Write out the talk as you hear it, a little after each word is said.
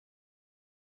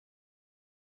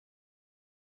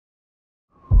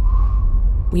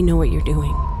We know what you're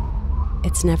doing.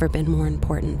 It's never been more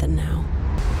important than now.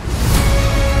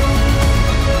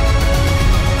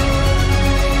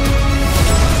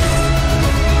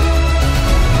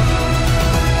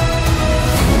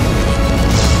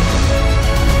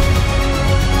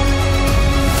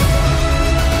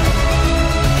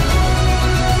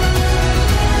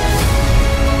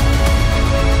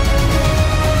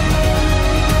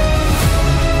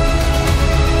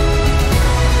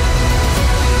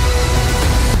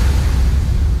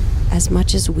 As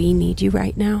much as we need you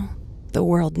right now, the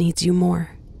world needs you more.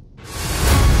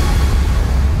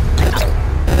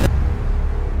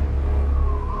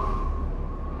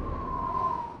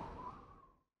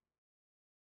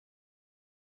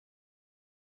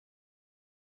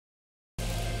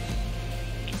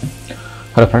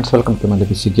 Hello friends, welcome to MALLU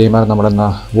PC Gamer.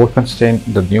 Wolfenstein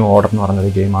The New Order എന്ന്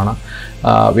പറഞ്ഞൊരു ഗെയിമാണ്.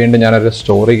 വീണ്ടും ഞാനൊരു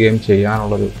story game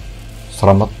ചെയ്യാനുള്ളൊരു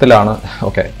ശ്രമത്തിലാണ്.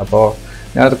 Okay, അപ്പോൾ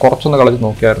ഞാനത് കുറച്ചൊന്ന് കളിച്ച്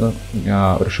നോക്കിയായിരുന്നു.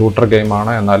 ഒരു ഷൂട്ടർ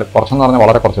ഗെയിമാണ്, എന്നാലും കുറച്ചെന്ന് പറഞ്ഞാൽ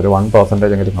വളരെ കുറച്ച്, ഒരു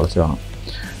 1% എങ്കിലും കളിച്ച് കാണും.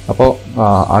 അപ്പോൾ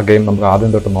ആ ഗെയിം നമുക്ക്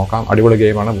ആദ്യം തൊട്ട് നോക്കാം. അടിപൊളി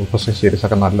ഗെയിമാണ്. വോൾഫൻസ്റ്റൈൻ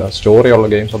സീരീസൊക്കെ നല്ല സ്റ്റോറിയുള്ള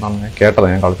ഗെയിംസ് ഒന്നാണ് ഞാൻ കേട്ടത്,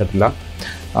 ഞാൻ കളിച്ചിട്ടില്ല.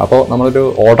 അപ്പോൾ നമ്മളൊരു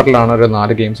ഓർഡറിലാണ് ഒരു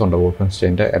 4 ഗെയിംസ് ഉണ്ട്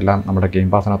വോൾഫൻസ്റ്റൈൻ്റെ, എല്ലാം നമ്മുടെ ഗെയിം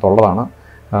പാസിനകത്തുള്ളതാണ്.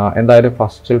 എന്തായാലും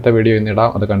ഫസ്റ്റിലത്തെ വീഡിയോ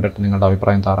ഇന്നിടാം. അത് കണ്ടിട്ട് നിങ്ങളുടെ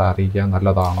അഭിപ്രായം താഴെ അറിയിക്കുക.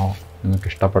 നല്ലതാണോ, നിങ്ങൾക്ക്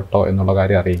ഇഷ്ടപ്പെട്ടോ എന്നുള്ള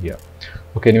കാര്യം അറിയിക്കുക.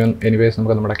 ഓക്കെ, എനിവേസ്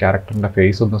നമുക്ക് നമ്മുടെ ക്യാരക്ടറിൻ്റെ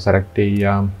ഫേസ് ഒന്ന് സെലക്ട്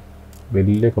ചെയ്യാം.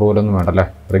 വലിയ ക്രൂലൊന്നും വേണ്ടല്ലേ,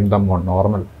 bring them on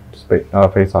normal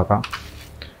face ആക്കാം.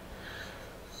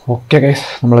 ഓക്കെ ഗൈസ്,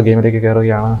 നമ്മൾ ഗെയിമിലേക്ക്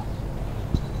കയറുകയാണ്.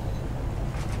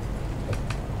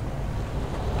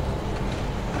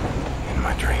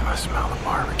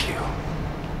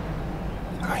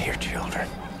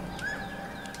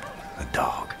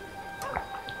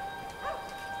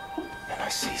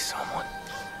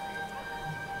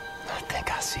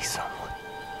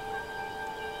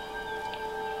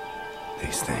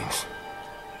 These things,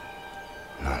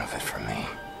 none of it for me.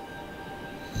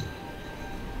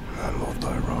 I'm moved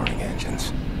by roaring engines.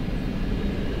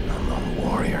 I'm lone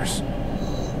warriors.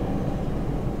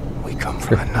 We come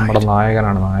from the night. നമ്മുടെ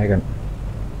നായകൻ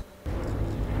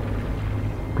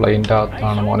പ്ലെയിൻ്റെ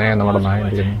അകത്താണ് മോനെ നമ്മുടെ നായകൻ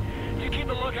ഇരിക്കുന്നത്.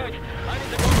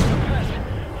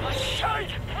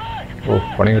 ഓ,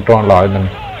 പണി കിട്ടുവാണല്ലോ ആദ്യം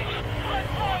തന്നെ.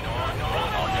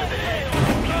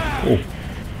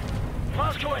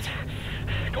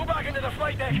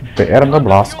 പേരെന്താ?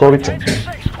 ബ്ലാസ്കോവിച്ച്.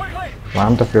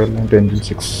 Plant fuel engine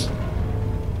 6.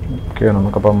 Okay,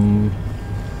 നമുക്കപ്പം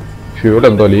fuel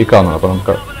എന്തോ ലീക്കാണ്, അപ്പോൾ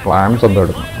നമുക്ക് ക്ലാംസ് എന്തോ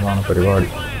എടുക്കണം. അതാണ് പരിപാടി.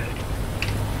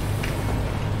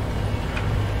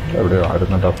 എവിടെയോ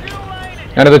ആയിരുന്നല്ലോ,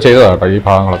 ഞാനിത് ചെയ്തതാണ് കേട്ടോ ഈ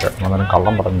ഭാഗങ്ങളൊക്കെ. അന്നേരം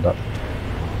കള്ളം പറഞ്ഞില്ല.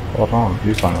 ഓർമ്മ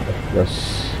ഈ സാധനം. യെസ്.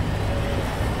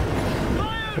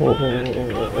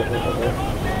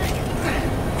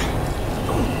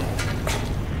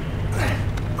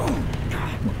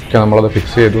 നമ്മളത്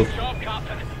ഫിക്സ് ചെയ്തു.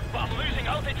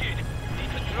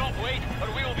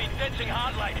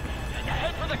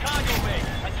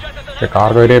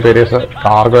 കാർഗോ ഏരിയ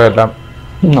കാർഗോ എല്ലാം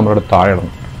നമ്മളിവിടെ താഴെ ഇടണം.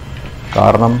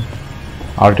 കാരണം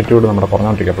ആൾട്ടിറ്റ്യൂഡ് നമ്മുടെ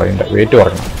കുറഞ്ഞോണ്ടിരിക്കുക, പ്ലെയിൻ്റെ വെയിറ്റ്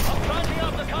കുറയ്ക്കണം.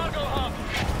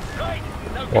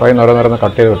 കുറേ നേരം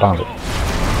കട്ട് ചെയ്ത് വിട്ടാൽ മതി.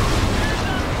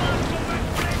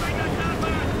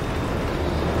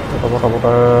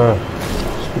 പോട്ടെ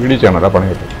സ്പീഡിൽ ചെയ്യണമല്ലോ, പണി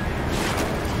കിട്ടും.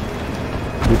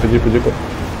 ജീപ്പ്.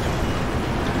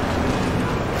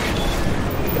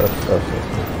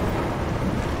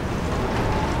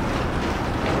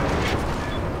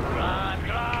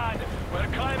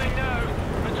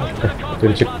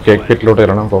 തിരിച്ച് കേക്ക് പിറ്റിലോട്ട്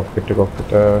ഇടണം. കോക്പിറ്റ്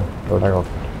എവിടെ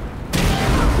കോക്പിറ്റ്?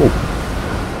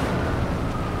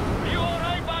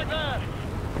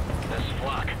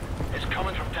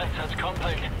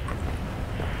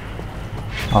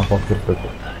 ആ, കോക്പിറ്റ്.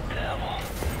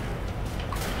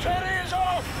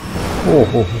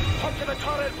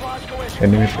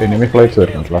 എനിമി ഫ്ലൈറ്റ്സ്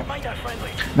വരുന്നുണ്ടല്ലോ.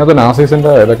 ഇതിനകത്ത്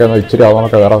നാസീസിൻ്റെ ഇതൊക്കെ ഇച്ചിരി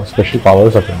ആവാനൊക്കെ വേറെ സ്പെഷ്യൽ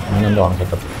പവേഴ്സൊക്കെ ഉണ്ട്. അങ്ങനെ എന്തോ ആണ്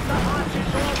സെറ്റപ്പ്.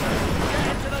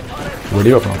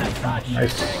 വെടി വെക്കണം.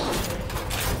 നൈസ്.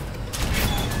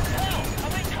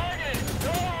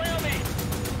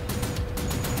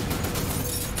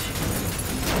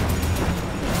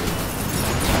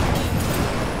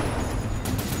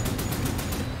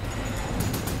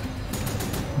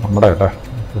 നമ്മുടെ കേട്ടെ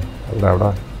അല്ല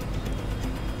അവിടെ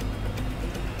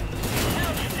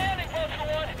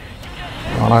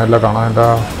കാണാനില്ല.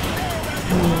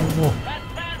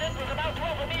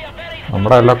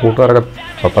 നമ്മുടെ എല്ലാ കൂട്ടുകാരൊക്കെ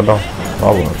സത്തല്ലോ.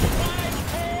 ബാബു നോക്കി.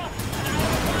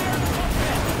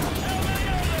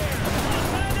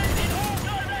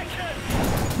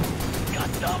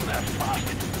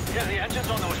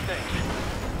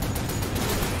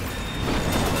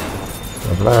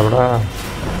 എവിടെ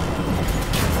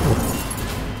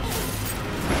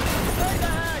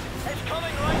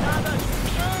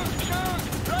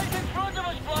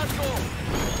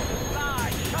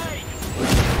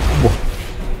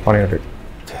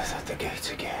Death at the gates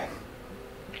again.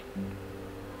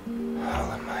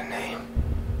 Howling my name.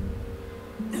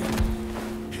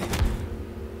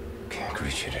 Can't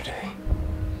reach you today.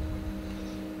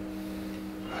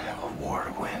 I have a war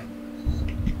to win.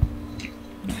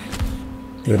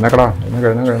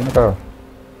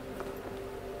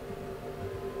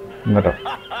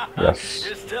 Yes.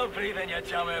 You're still breathing, you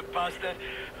chummy bastard.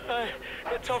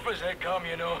 The tough as they come,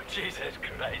 you know. Jesus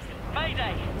Christ.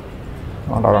 Mayday.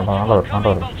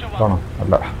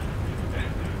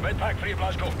 Medpack free,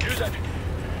 Glasgow. Use it.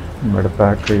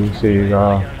 Medpack free, see.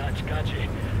 That's catchy.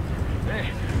 Hey,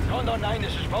 Condor 9,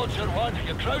 this is Vulture 1.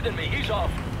 You're crowding me. He's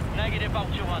off. Negative,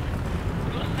 Vulture 1.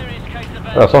 We've got a serious case of...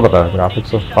 That's not the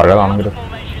graphics of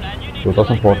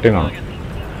 2014 ആണ്.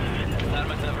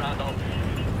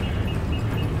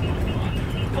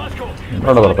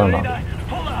 ഇവിടെ തുറക്കണ്ട.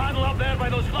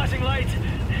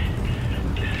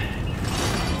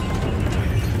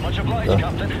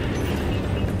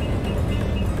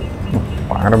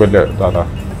 അങ്ങനെ വലിയ ഇതാ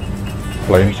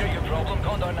plain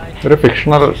ഒരു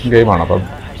fictional ഗെയിമാണ്. അപ്പം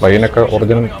പ്ലെയിനൊക്കെ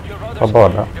original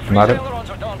സംഭവമല്ല, എന്നാലും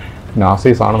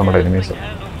നാസീസ് ആണ് നമ്മുടെ എനിമീസ്.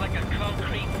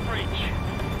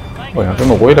 അപ്പോൾ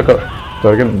ഞങ്ങൾക്ക് ഓയിലൊക്കെ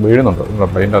ചെറിയ വീഴുന്നുണ്ട് നമ്മുടെ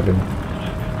പ്ലെയിൻ്റെ അകത്ത് നിന്ന്,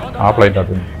 ആ പ്ലെയിൻ്റെ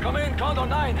അകത്ത് നിന്ന്.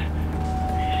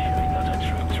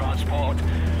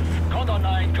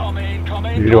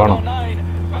 വീഴുവാണോ?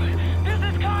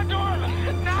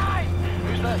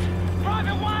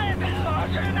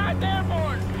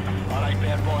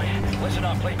 Listen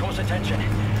up, pay close attention.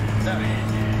 Now,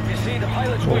 you see the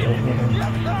pilot's wheel?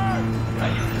 Yes, sir!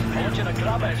 Right, I want you to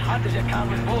grab it as hard as you can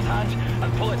with both hands and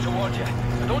pull it towards you.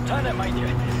 Don't turn it, mind you.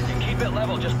 You keep it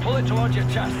level, just pull it towards your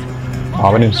chest.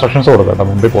 അവന് instructions കൊടുക്കട്ടെ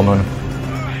മുമ്പിൽ പോകുന്നവന്.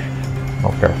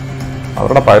 Okay,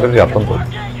 അവരുടെ pilot ചത്തം തോന്നും.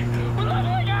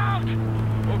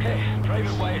 Okay,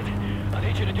 Private Wyatt, I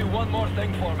need you to do one more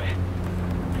thing for me.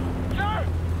 Sir!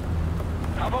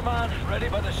 Have a man ready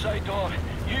by the side door.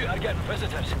 You are getting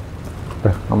visitors.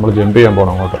 നമ്മൾ jump ചെയ്യാൻ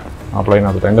പോകണം അങ്ങോട്ട്, ആ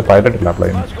പ്ലെയിനകത്ത്. അതിൻ്റെ പൈലറ്റ് ഇല്ല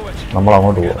പ്ലെയിൻ, നമ്മൾ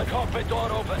അങ്ങോട്ട് പോകാം.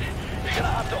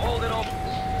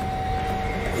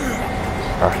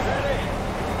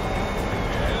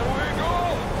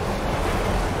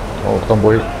 ഓട്ടം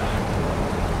പോയി,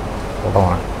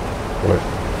 ഓട്ടമാണ്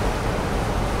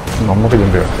നമുക്ക്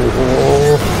ജമ്പ് ചെയ്യാം.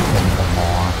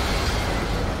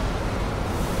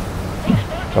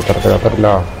 കത്തറില്ല.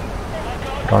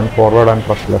 Turn forward and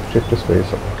press left shift to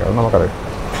space. Okay, അത് നമുക്കറിയാം.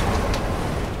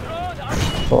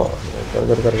 ഓ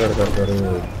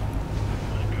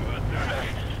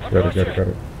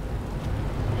കയറി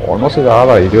ഓൾമോസ്റ്റ് ഇതാ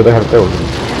 20 ഹെൽത്തേ ഉള്ളൂ.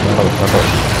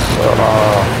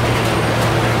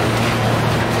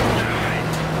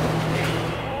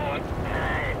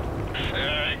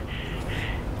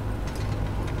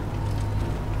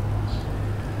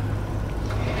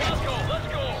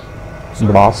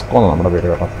 ബ്ലാസ്കോ എന്നാണ് നമ്മുടെ പേര്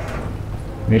കേട്ടോ.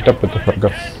 മീറ്റപ്പ് വിത്ത്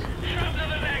ഫെർഗസ്.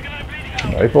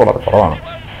 ലൈഫ് വളരെ കുറവാണ്.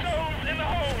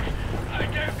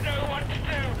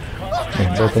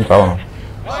 എന്തായിട്ടും ചാവണം.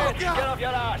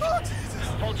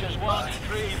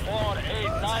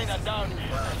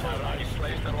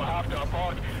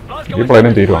 ഈ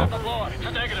പ്ലെയിനും തീരുവാണ്.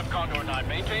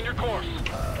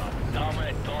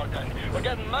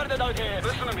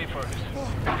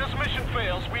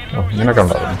 ഇങ്ങനെയൊക്കെ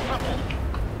ഉണ്ടായിരുന്നു.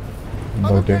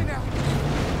 എന്താ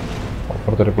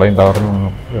അപ്പുറത്തൊരു പ്ലെയിൻ തകർന്നു വന്നു.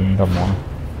 എൻ്റെ മോനെ,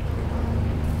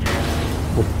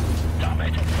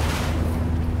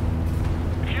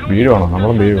 വീഴുവാണോ?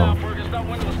 നമ്മളും വീഴുവാണോ?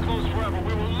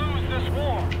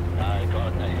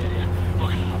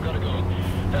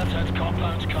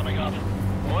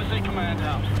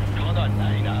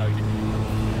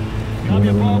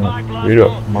 വീഴുവാ,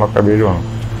 നമ്മളൊക്കെ വീഴുവാണോ?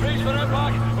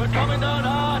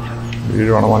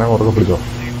 വീഴുവാണോ മോനെ? ഉറക്കെ പിടിച്ചോ.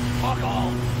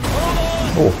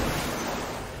 ഓ,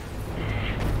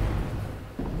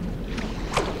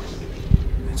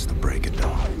 It's the break of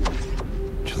dawn.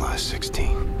 July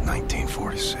 16,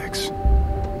 1946.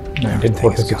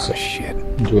 1946. Shit.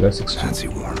 July 16. Nazi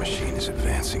war machine is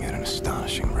advancing at an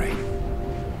astonishing rate.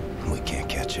 We can't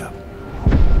catch up.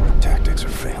 Our tactics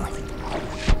are failing.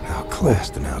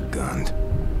 Outclassed and outgunned.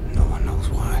 No one knows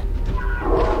why.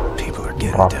 People are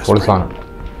getting desperate.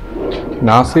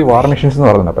 Nazi war machines എന്ന്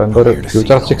പറയുന്നത്. അപ്പോൾ എന്തോ ഒരു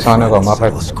futuristic സാധനം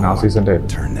അവന്മാരുടെ നാസീസിൻ്റെ.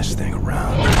 Turn this thing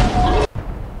around.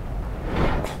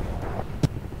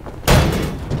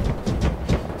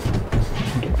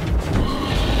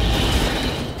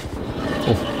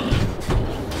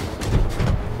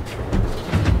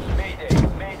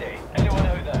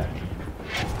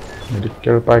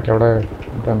 Medical pack അവിടെ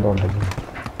എന്തോ ഉണ്ടല്ലോ.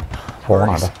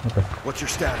 ഫോണാടാ. Okay. What's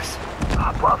your status?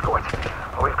 Blazkowicz.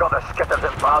 We've got the skitters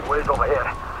in bad ways over here.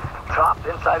 trapped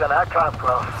inside an aircraft.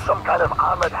 Well, some kind of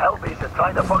armored hellbeast is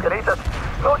trying to fucking eat us.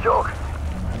 No joke.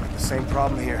 The same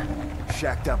problem here.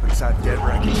 Shacked up inside dead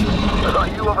wreckage. Is that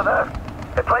you over there?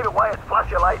 Private Wyatt, flash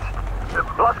your lights.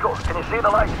 Blasco, can you see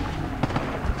the light?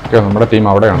 Okay, നമ്മുടെ team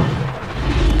അവിടെയാണ്.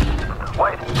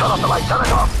 Wait, turn off the light, turn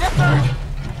it off. Yes, sir.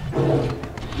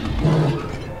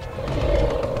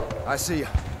 I see you.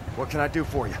 What can I do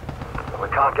for you? We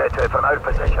can't get to it from our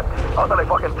position. Utterly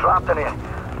fucking trapped in here.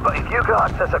 But if you can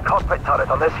access a cockpit turret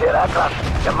on this here aircraft,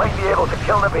 you might be able to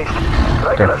kill the beast.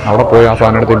 Okay, അവിടെ പോയി ആ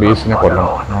സാധനം എടുത്ത് ബീസിനെ കൊല്ലണം.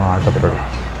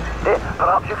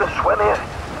 Perhaps you can swim here.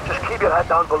 Just keep your head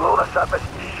down below the surface.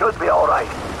 You should be all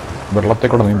right. വെള്ളത്തിൽ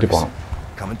കൂടെ നീന്തി പോകണം.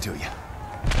 Coming to you.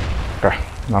 ഓക്കെ,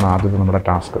 അതാണ് ആദ്യത്തെ നമ്മുടെ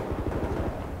ടാസ്ക്.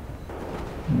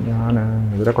 ഞാൻ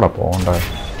ഇതിലെ കൂടെ പോകണ്ടേ?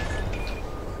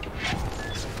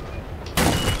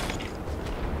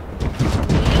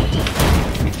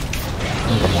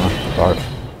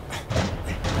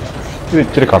 ഇത്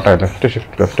ഇച്ചിരി കട്ടായി.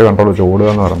 ലെഫ്റ്റ് കൺട്രോൾ വെച്ച് ഓടുക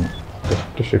എന്ന് പറഞ്ഞു.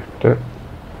 ലെഫ്റ്റ് ഷിഫ്റ്റ്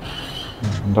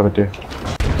എന്താ പറ്റിയ?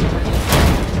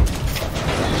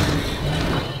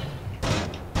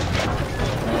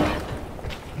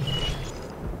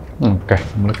 ഓക്കെ,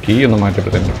 നമ്മൾ കീ ഒന്ന്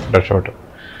മാറ്റിയപ്പോഴത്തേക്കും രക്ഷപ്പെട്ടു.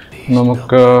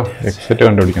 നമുക്ക് എക്സിറ്റ്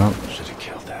കണ്ടുപിടിക്കണം.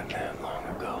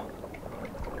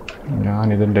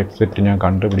 ഞാനിതിൻ്റെ എക്സിറ്റ് ഞാൻ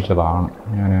കണ്ടുപിടിച്ചതാണ്.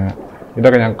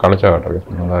 ഇതൊക്കെ ഞാൻ കളിച്ച കേട്ടോ.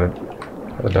 എന്തായാലും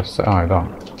ഇതാണ്.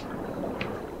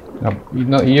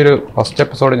 ഇന്ന് ഈ ഒരു ഫസ്റ്റ്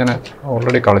എപ്പിസോഡ് ഞാൻ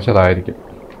ഓൾറെഡി കളിച്ചതായിരിക്കും.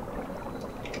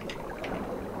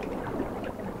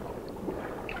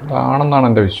 ഇതാണെന്നാണ്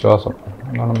എൻ്റെ വിശ്വാസം.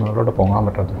 അതാണ് മുകളിലോട്ട് പോകാൻ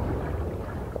പറ്റാത്തത്.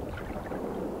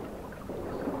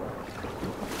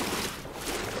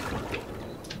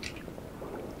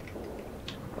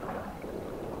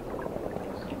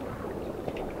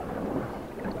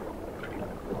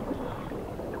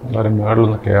 എല്ലാവരും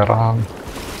മുകളിലൊന്ന് കയറാം.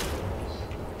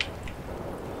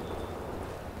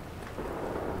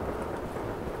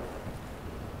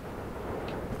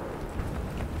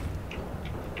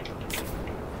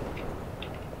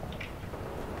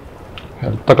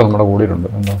 ഹെൽത്തൊക്കെ നമ്മുടെ കൂടിയിട്ടുണ്ട്.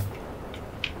 എന്താ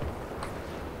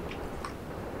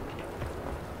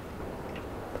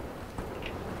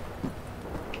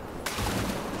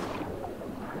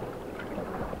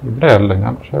ഇവിടെ അല്ല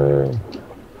ഞാൻ, പക്ഷേ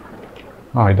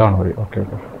ഇതാണ് വഴി. ഓക്കെ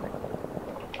ഓക്കെ,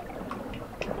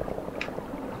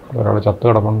 ഒരാൾ ചത്ത്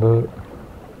കിടപ്പുണ്ട്.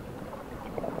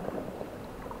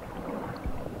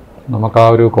 നമുക്ക് ആ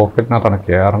ഒരു കോക്പിറ്റിനകത്താണ്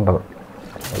കയറേണ്ടത്.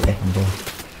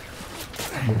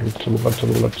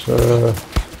 ബുള്ളറ്റ്സ്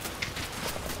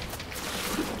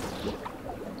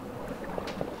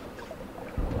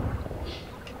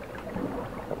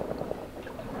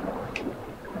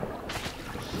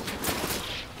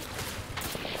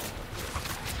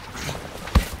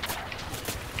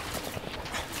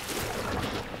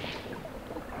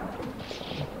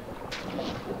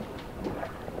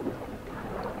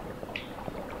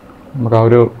നമുക്ക് ആ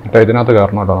ഒരു ഇതിനകത്ത്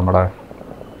കയറണമല്ലോ. നമ്മുടെ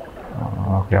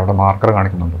ഓക്കെ, അവിടെ മാർക്കർ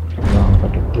കാണിക്കുന്നുണ്ട്.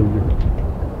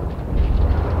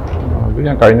 ഇത്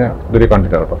ഞാൻ കഴിഞ്ഞ ഇതിൽ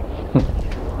കണ്ടില്ല കേട്ടോ.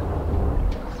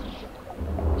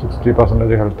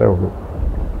 60% ഹെൽത്തേ ഉള്ളൂ.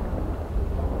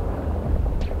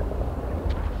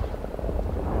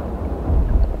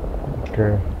 ഓക്കെ,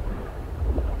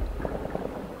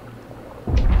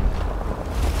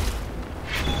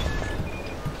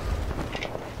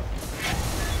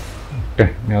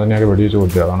 ഞാൻ അതിനെയൊക്കെ വെടിവെച്ച്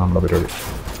കൊടുത്തത്. അതാണ് നമ്മുടെ പരിപാടി.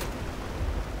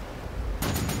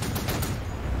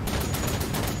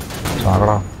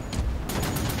 ചാകടാ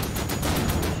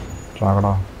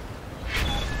ചാകടാ.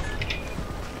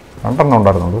 2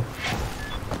 ഉണ്ടായിരുന്നുള്ളൂ.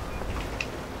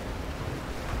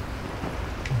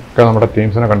 ഒക്കെ നമ്മുടെ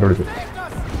ടീംസിനെ കണ്ടുപിടിച്ചു.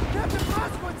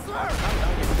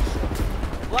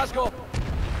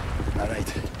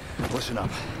 Listen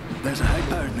up. There's a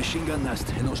high-powered machine gun nest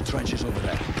in those trenches over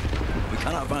there. We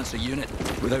cannot advance the unit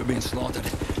without being slaughtered.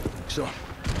 So,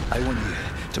 I want you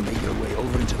to make your way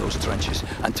over into those trenches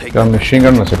and take the machine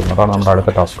gun വെച്ചിരുന്നു. അതാണ് നമ്മുടെ അടുത്ത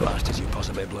task. as fast as you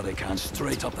possibly bloody can,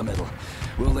 straight up the middle.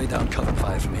 We'll lay down cover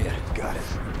fire from here. Got it.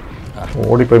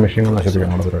 ഓടിപ്പോയി machine gun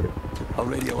വെച്ചിരിക്കും നമ്മുടെ പരിപാടി. I'll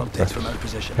radio updates from our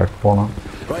position. Headphone.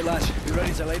 Right, lads, you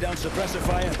ready to lay down suppressor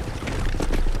fire?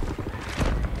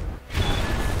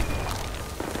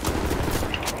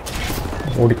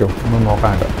 ഓടിക്കോ, ഒന്നും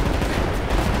നോക്കാനില്ല.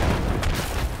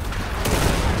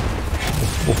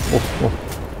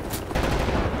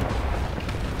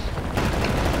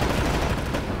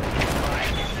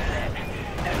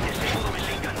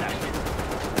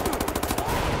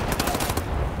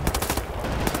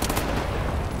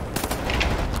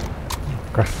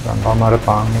 രണ്ടാമത്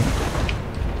താങ്ങി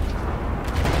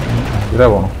ഇതിലേ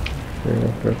പോകണം.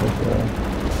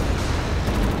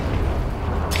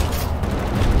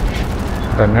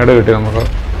 ഗ്രനേഡ് കിട്ടി നമുക്ക്.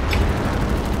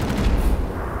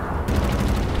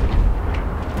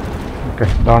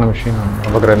 ഓക്കെ, ഇതാണ് മെഷീൻ.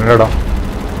 അപ്പോൾ ഗ്രനേഡ് ഇടാം.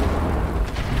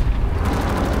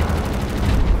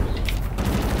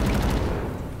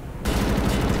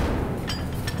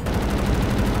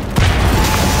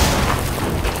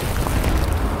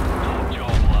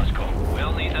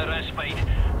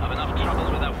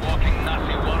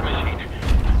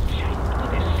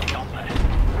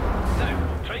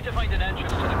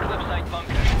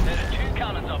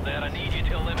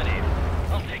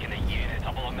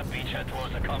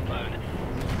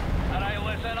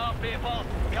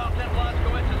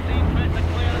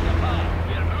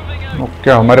 ഓക്കെ,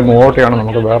 അവന്മാർ മൂവോട്ടെയാണ്.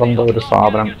 നമുക്ക് വേറെ എന്തോ ഒരു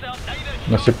സാധനം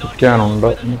നശിപ്പിക്കാനുണ്ട്.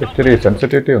 നമുക്ക് ഇത്തിരി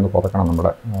സെൻസിറ്റിവിറ്റി ഒന്ന് കുറയ്ക്കണം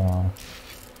നമ്മുടെ.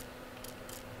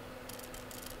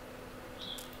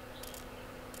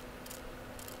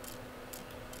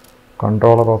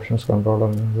 Controller options,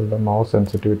 controller mouse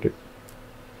sensitivity.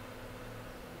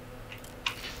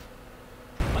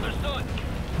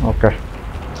 Okay,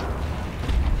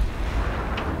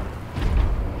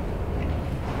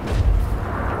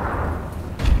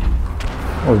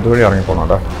 ഇതുവഴി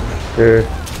ഇറങ്ങിപ്പോണോട്ടെ.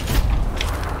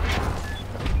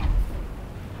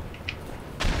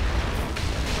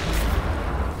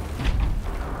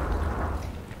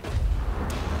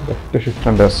 Left shift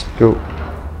and S2.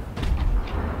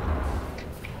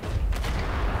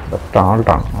 Left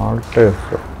ആൾട്ടാണ്, Alt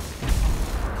F.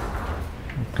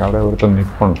 അവിടെ ഒരുത്ത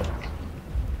നിപ്പുണ്ട്.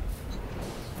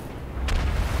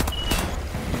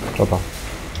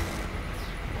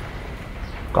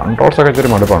 കൺട്രോൾസൊക്കെ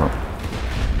ഇച്ചിരി മടുപ്പാണ്.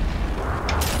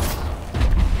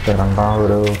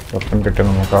 രണ്ടാമതൊരു വെപ്പൺ കിട്ടി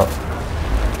നമുക്ക്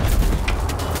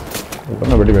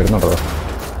ഇവിടുന്ന് വെടി വരുന്നുണ്ടോ?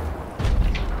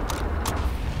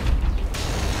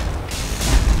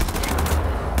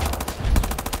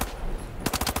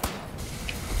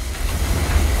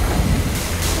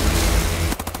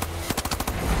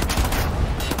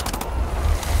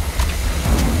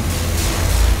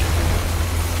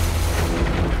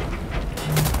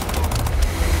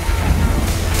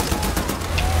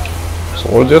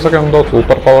 സോൾജേഴ്സൊക്കെ എന്തോ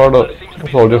സൂപ്പർ പവേർഡ്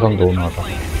സോൾജേഴ്സ് എന്ന് തോന്നുന്നു കേട്ടോ.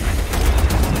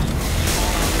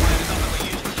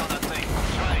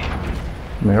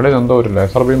 മേളിൽ എന്തോ ഒരു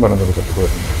ലേസർ ബീം പറയുന്നൊരു സെറ്റ്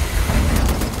വരുന്നു.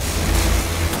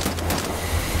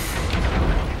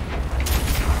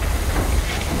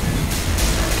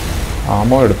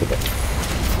 ആമോ എടുത്തിട്ട്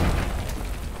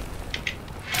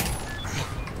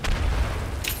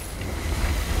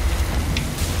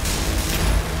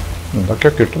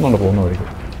എന്തൊക്കെ കിട്ടുന്നുണ്ട് പോകുന്ന വഴിക്ക്.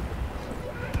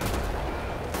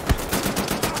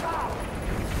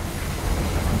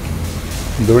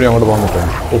 ഇതുവഴി അങ്ങോട്ട് പോകാൻ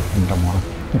പറ്റുമോ? ഓ, എൻ്റെ മോനെ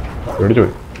പേടിച്ചു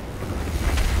പോയി.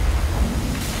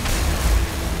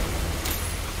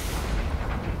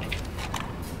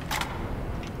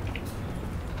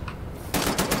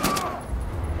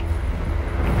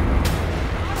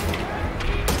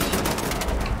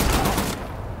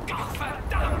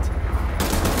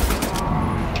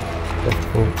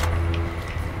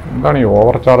 എന്താണ് ഈ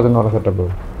ഓവർ ചാർജ് എന്ന് പറഞ്ഞ സെറ്റപ്പ്?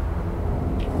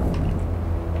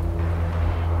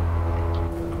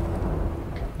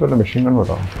 ഇതല്ല മെഷീൻ ഗൺ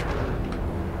കേട്ടോ.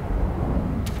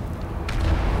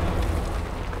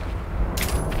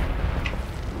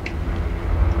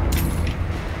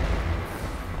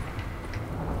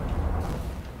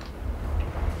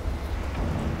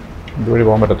 ഇതുവഴി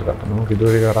പോകാൻ പറ്റത്തില്ല, നമുക്ക്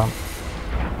ഇതുവഴി കയറാം.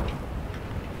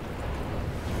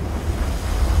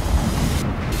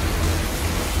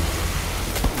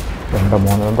 എൻ്റെ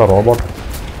മോനെ എന്താ റോബോട്ട്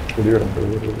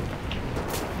കുടിയിടുന്നുണ്ട്.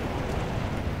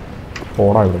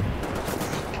 പോടാ ഇവിടെ.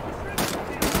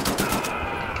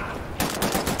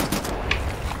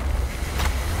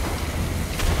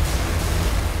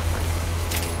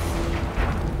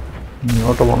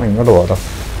 ഇങ്ങോട്ട് പോകണം, ഇങ്ങോട്ട് പോകാം.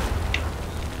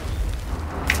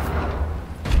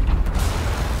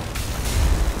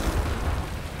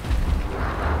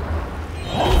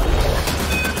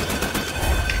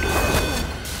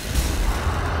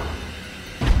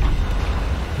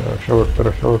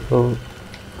 രക്ഷപ്പെട്ടു.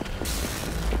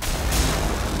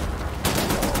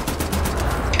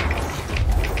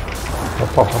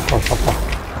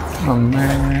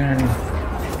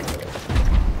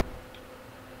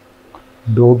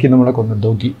 ഡോഗി നമ്മളെ കൊന്നു,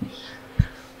 ഡോഗി.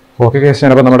 ഓക്കെ കേസ്,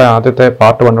 ഞാനപ്പോൾ നമ്മുടെ ആദ്യത്തെ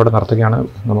പാർട്ട് 1 ഇവിടെ നിർത്തുകയാണ്.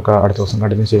 നമുക്ക് അടുത്ത ദിവസം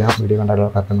കണ്ടിന്യൂ ചെയ്യാം. വീഡിയോ കണ്ട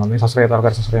ആൾക്കാർക്ക് നന്ദി. സബ്സ്ക്രൈബ് ചെയ്ത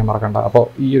ആൾക്കാർ സബ്സ്ക്രൈബ് ചെയ്യാൻ മറക്കണ്ട. അപ്പോൾ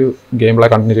ഈ ഒരു ഗെയിം പ്ലേ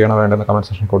കണ്ടിന്യൂ ചെയ്യണോ വേണ്ടെന്ന്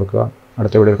കമൻറ്റ് സെക്ഷൻ കൊടുക്കുക.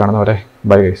 അടുത്ത വീഡിയോയിൽ കാണുന്നവരെ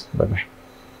ബൈ ഗൈസ്, ബൈ ബൈ.